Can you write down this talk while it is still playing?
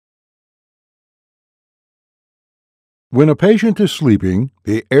When a patient is sleeping,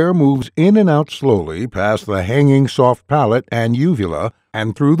 the air moves in and out slowly past the hanging soft palate and uvula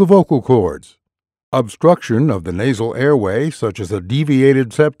and through the vocal cords. Obstruction of the nasal airway, such as a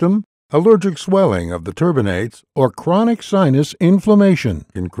deviated septum, allergic swelling of the turbinates, or chronic sinus inflammation,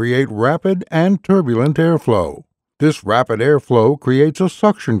 can create rapid and turbulent airflow. This rapid airflow creates a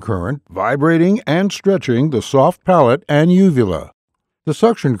suction current, vibrating and stretching the soft palate and uvula. The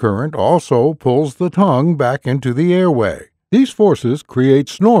suction current also pulls the tongue back into the airway. These forces create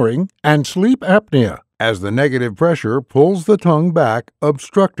snoring and sleep apnea, as the negative pressure pulls the tongue back,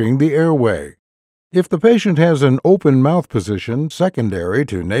 obstructing the airway. If the patient has an open mouth position secondary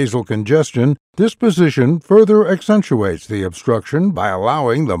to nasal congestion, this position further accentuates the obstruction by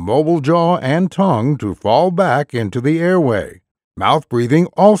allowing the mobile jaw and tongue to fall back into the airway. Mouth breathing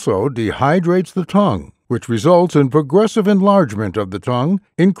also dehydrates the tongue, which results in progressive enlargement of the tongue,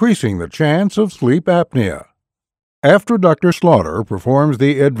 increasing the chance of sleep apnea. After Dr. Slaughter performs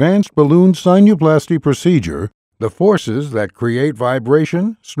the advanced balloon sinuplasty procedure, the forces that create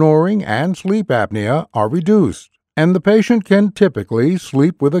vibration, snoring, and sleep apnea are reduced, and the patient can typically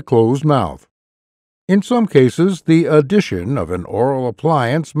sleep with a closed mouth. In some cases, the addition of an oral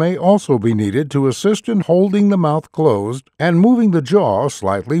appliance may also be needed to assist in holding the mouth closed and moving the jaw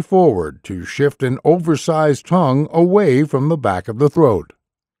slightly forward to shift an oversized tongue away from the back of the throat.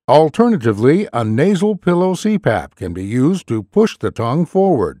 Alternatively, a nasal pillow CPAP can be used to push the tongue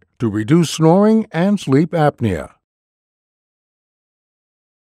forward to reduce snoring and sleep apnea.